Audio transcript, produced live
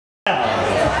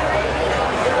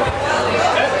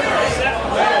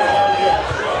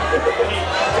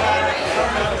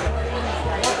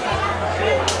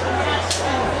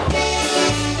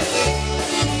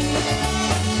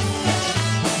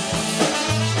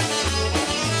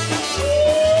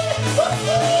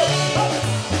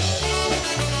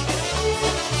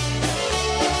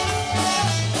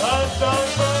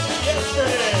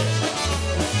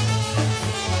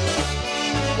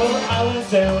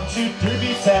down to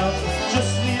Derby Town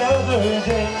just the other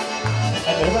day,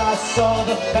 and there I saw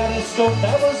the fattest goat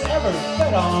that was ever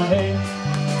fed on hay.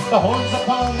 The horns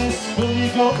upon this billy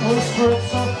goat were spread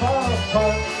so far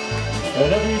apart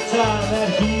that every time that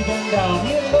he bent down,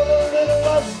 he looked a little.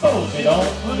 I suppose you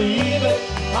don't believe it,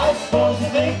 I suppose you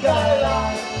think I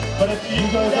lie, but if you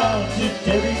go down to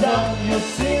Derby Town, you'll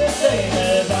see the same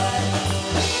as I.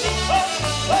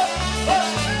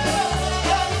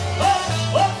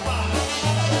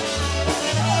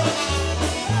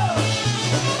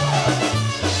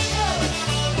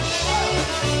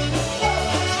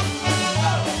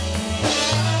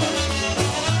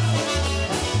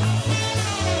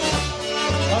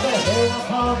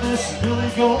 Upon this billy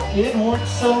goat, it weren't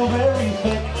so very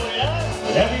thick,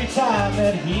 but every time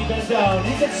that he bent down,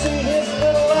 you could see his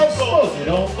little. I suppose you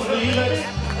don't believe it,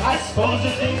 I suppose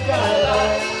you think I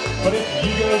lie, but if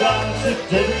you go down to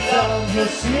Derby Town, you'll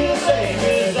see the same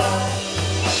as I.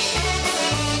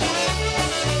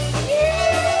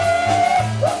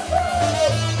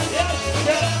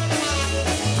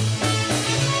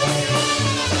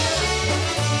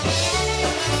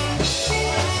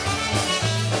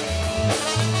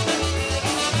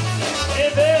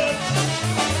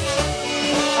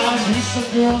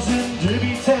 Some girls in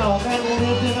Derby Town that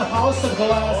lived in a house of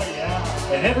glass. Oh,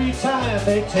 yeah. And every time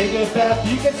they take a bath,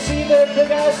 you can see their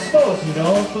big eyes. I suppose you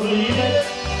don't believe it,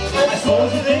 I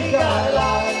suppose you think I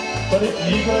lie, but if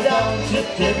you go down to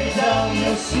Derby Town,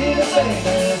 you'll see the same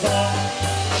as I.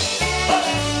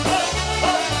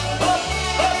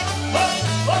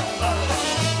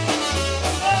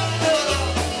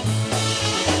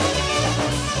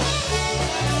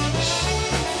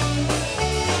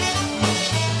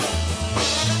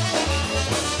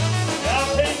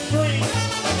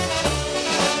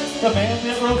 The man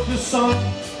that wrote this song,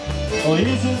 well,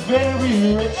 isn't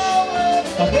very rich.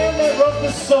 The man that wrote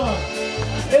this song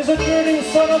is a dirty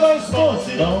son of a. I suppose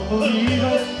you don't believe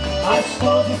it, I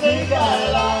suppose you think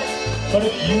I lie, but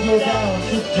if you go down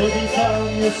to Derby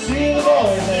Town, you'll see the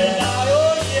boys there.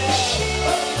 Oh, yeah.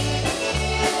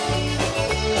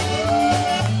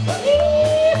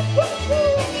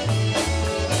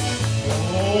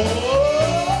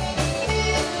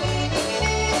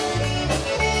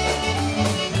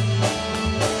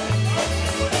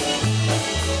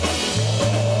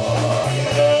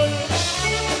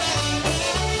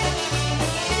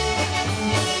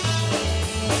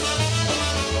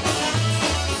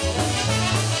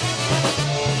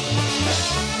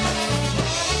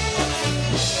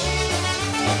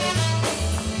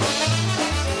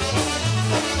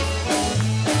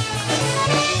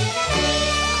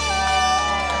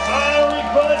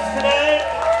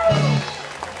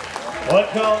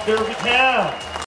 Welcome, Derby Town.